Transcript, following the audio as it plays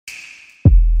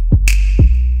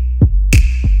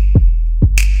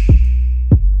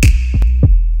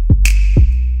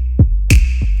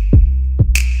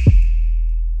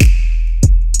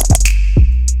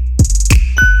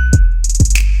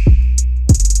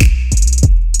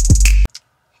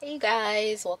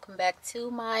guys, welcome back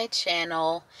to my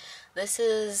channel. This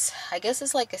is, I guess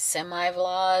it's like a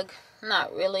semi-vlog,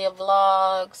 not really a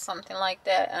vlog, something like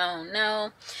that, I don't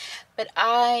know. But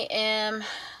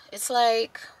it's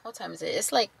like, what time is it?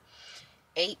 It's like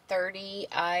 8:30.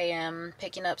 I am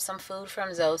picking up some food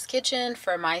from Zoe's Kitchen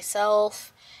for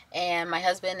myself and my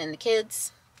husband and the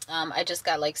kids. I just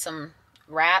got like some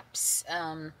wraps.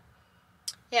 Yeah,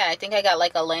 I think I got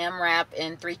like a lamb wrap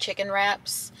and 3 chicken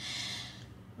wraps.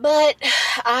 But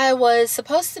I was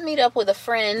supposed to meet up with a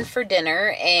friend for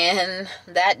dinner, and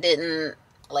that didn't,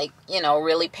 like,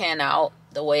 really pan out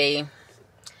the way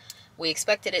we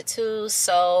expected it to.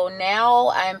 So now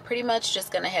I'm pretty much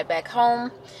just gonna head back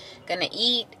home, gonna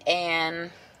eat, and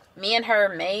me and her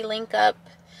may link up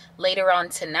later on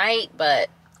tonight, but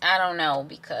I don't know,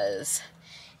 because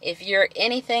if you're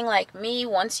anything like me,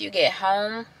 once you get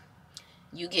home,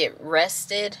 you get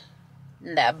rested,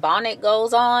 and that bonnet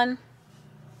goes on.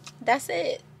 That's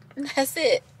it.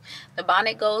 The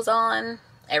bonnet goes on,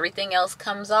 everything else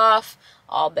comes off,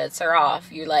 all bets are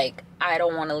off. You're like, I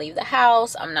don't want to leave the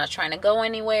house, I'm not trying to go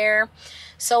anywhere.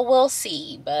 So we'll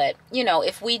see. But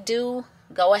if we do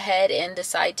go ahead and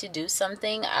decide to do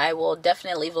something, I will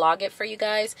definitely vlog it for you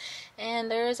guys. And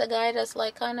there's a guy that's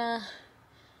like kind of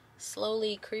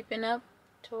slowly creeping up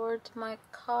towards my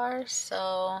car,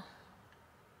 so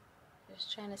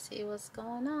just trying to see what's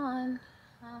going on.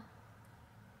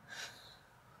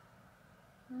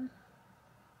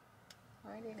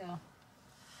 Where'd he go?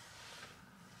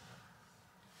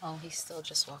 Oh, he's still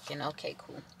just walking. Okay,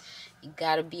 cool. You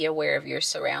gotta be aware of your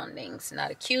surroundings. Not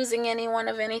accusing anyone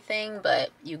of anything,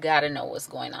 but you gotta know what's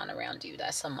going on around you.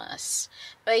 That's a must.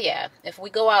 But yeah, if we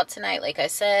go out tonight, like I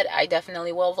said, I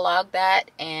definitely will vlog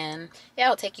that. And yeah,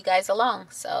 I'll take you guys along.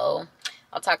 So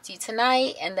I'll talk to you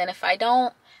tonight. And then if I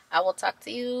don't, I will talk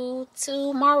to you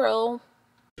tomorrow.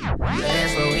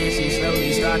 Dance slow and she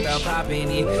slowly start to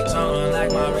popping it. Something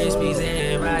like my recipes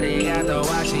and body got the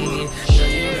watching it. Girl,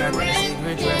 you got that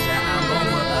secret treasure, I'm gon'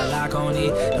 put a lock on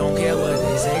it. Don't care what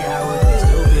they say, I would be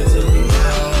stupid to be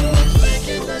not on it.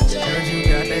 Girl, you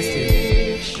got that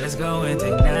stick. Let's go and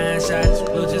take 9 shots,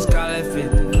 we'll just call it 50.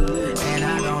 And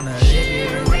I'm gonna lick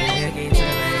it till it hickey. I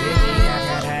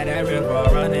had that river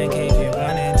running, keep you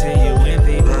running till you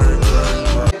empty.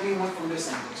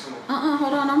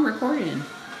 Hold on, I'm recording.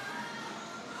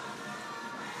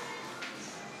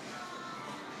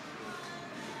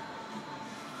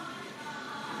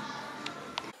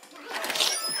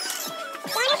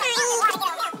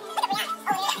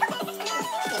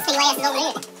 Over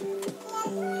there.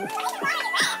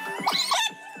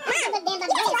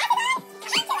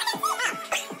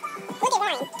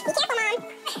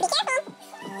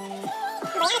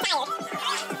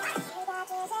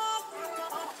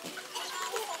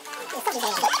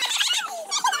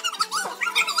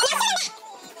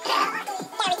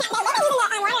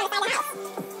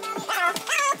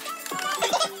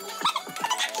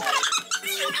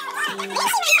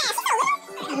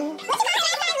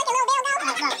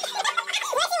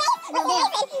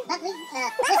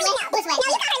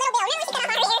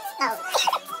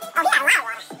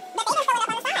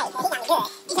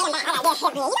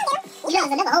 There's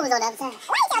another hose on the other side.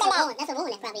 That's a woman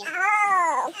that probably is.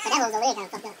 Oh. But that hose over there kind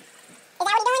of fucked up. Is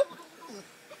that what he's doing?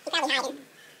 He's probably hiding. He's hiding.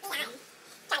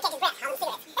 Trying to catch his breath, holding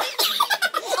cigarettes.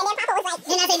 And then Papa was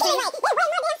like, then I said, wait, where's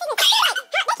my damn cigarette?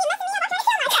 They keep messing me up, I'm trying to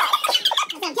kill myself.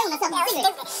 I said, I'm killing myself with a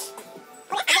cigarette.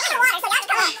 Well, I got the water, so y'all just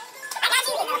come on. I got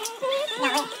you, though. No,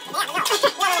 wait. No. I got you.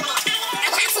 I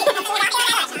got you. You don't know how quick I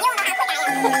am.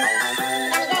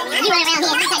 You run around here,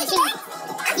 I'm trying to shoot.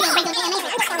 You don't break them damn ankles.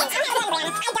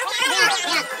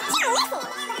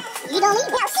 You don't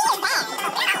leave? No, she is bad.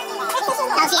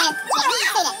 No, she is. Yeah, we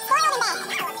say that. Spoiled and bad.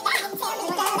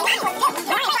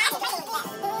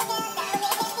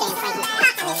 Damn, Frankie.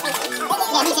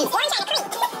 Yeah, me too. Or I'm trying to creep.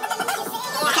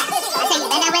 I tell you,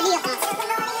 that not ready.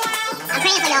 I'm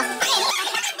praying for y'all.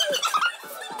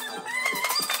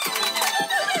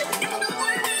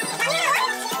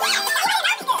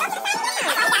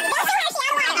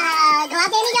 Go out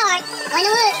there in the yard, or in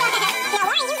the woods.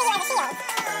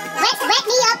 Wet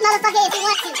me up, motherfucker, if you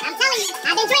want to. I'm telling you,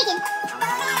 I've been drinking.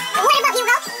 What about you,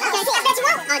 Hugo? Okay, I bet you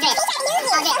won't. Oh, Dre. Oh, Dre.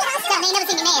 Tell me, you never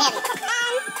seen me mad, have you?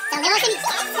 Tell me, you never seen me.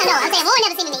 No, I'm saying, Warren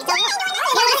never seen me mad. Tell me, you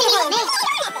never seen me mad.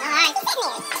 Alright.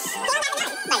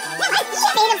 Like, you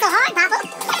made him so hard, Papa.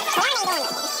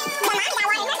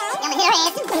 I'm gonna hit her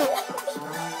ass, too.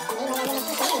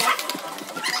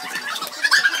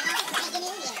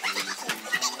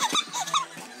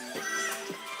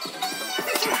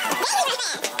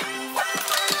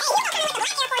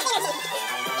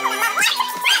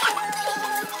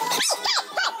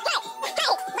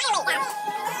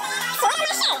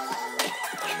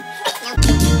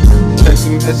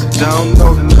 message, I don't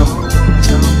know the number.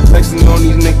 Flexing on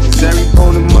these niggas, every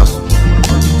bone and muscle.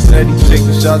 Steady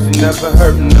taking shots and never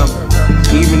hurting them.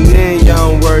 Even then,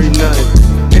 y'all don't worry nothing.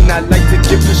 And I like to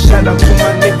give a shout out to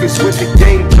my niggas with the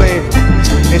game plan.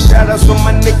 And shout outs to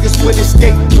my niggas with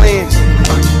escape plans.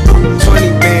 20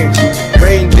 bands,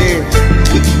 reindeer.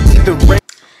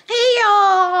 Hey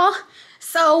y'all!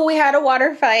 So we had a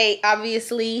water fight,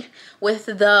 obviously, with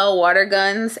the water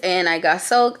guns, and I got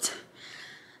soaked.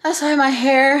 That's why my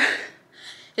hair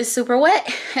is super wet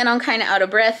and I'm kind of out of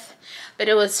breath. But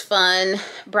it was fun.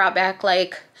 Brought back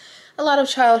like a lot of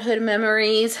childhood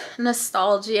memories,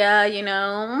 nostalgia, you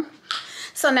know.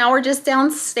 So now we're just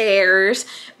downstairs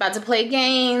about to play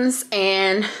games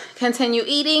and continue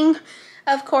eating,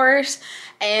 of course,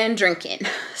 and drinking.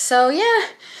 So yeah,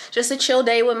 just a chill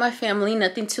day with my family.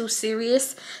 Nothing too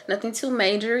serious, nothing too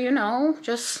major, you know,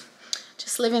 just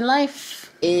living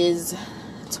life. It is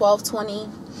 12:20.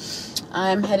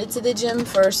 I'm headed to the gym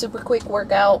for a super quick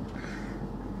workout.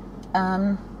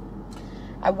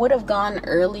 I would have gone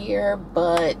earlier,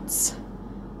 but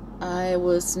I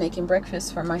was making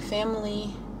breakfast for my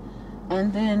family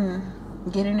and then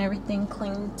getting everything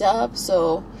cleaned up,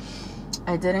 so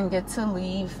I didn't get to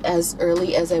leave as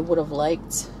early as I would have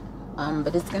liked.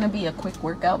 But it's gonna be a quick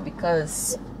workout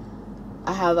because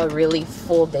I have a really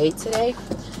full day today.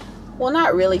 Well,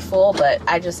 not really full, but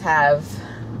I just have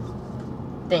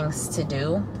things to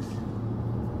do.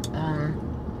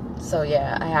 So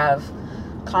yeah, I have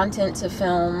content to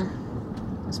film,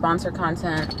 sponsor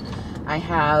content. I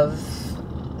have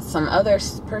some other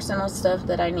personal stuff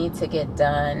that I need to get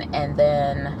done, and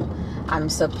then I'm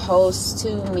supposed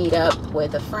to meet up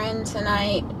with a friend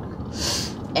tonight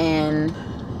and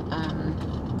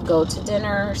go to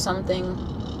dinner or something,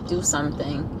 do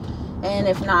something. And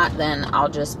if not, then I'll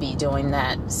just be doing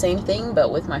that same thing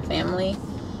but with my family.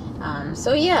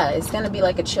 So yeah, it's gonna be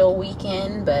like a chill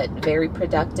weekend, but very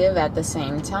productive at the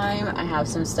same time. I have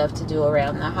some stuff to do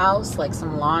around the house, like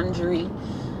some laundry,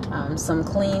 some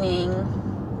cleaning,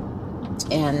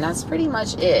 and that's pretty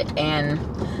much it. And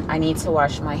I need to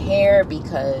wash my hair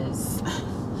because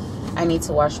I need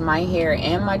to wash my hair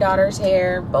and my daughter's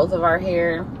hair, both of our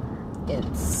hair.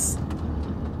 It's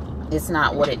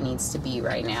not what it needs to be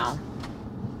right now.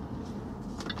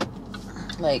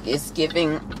 Like, it's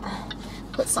giving,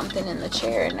 put something in the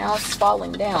chair and now it's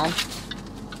falling down.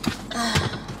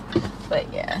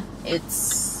 But yeah,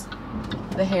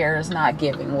 the hair is not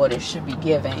giving what it should be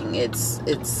giving. It's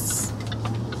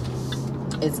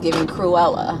giving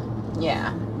Cruella.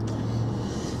 Yeah.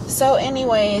 So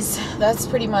anyways, that's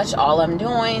pretty much all I'm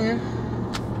doing.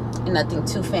 Nothing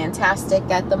too fantastic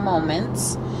at the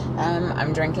moment.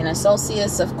 I'm drinking a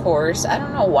Celsius, of course. I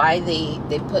don't know why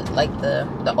they put like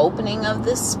the opening of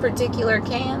this particular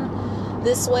can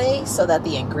this way so that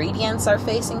the ingredients are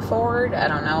facing forward. I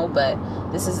don't know, but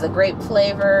this is the grape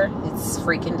flavor. It's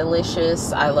freaking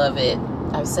delicious. I love it.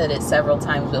 I've said it several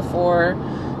times before.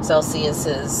 Celsius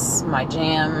is my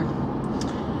jam.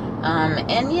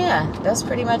 And yeah, that's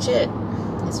pretty much it.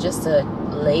 It's just a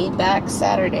laid back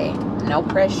Saturday. No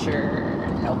pressure,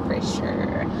 no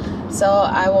pressure. So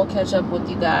I will catch up with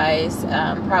you guys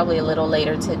probably a little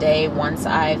later today once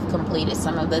I've completed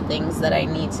some of the things that I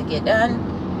need to get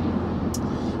done.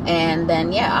 And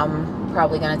then yeah, I'm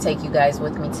probably gonna take you guys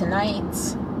with me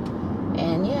tonight.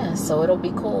 And yeah, so it'll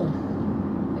be cool.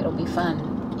 It'll be fun.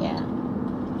 Yeah.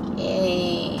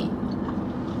 Yay.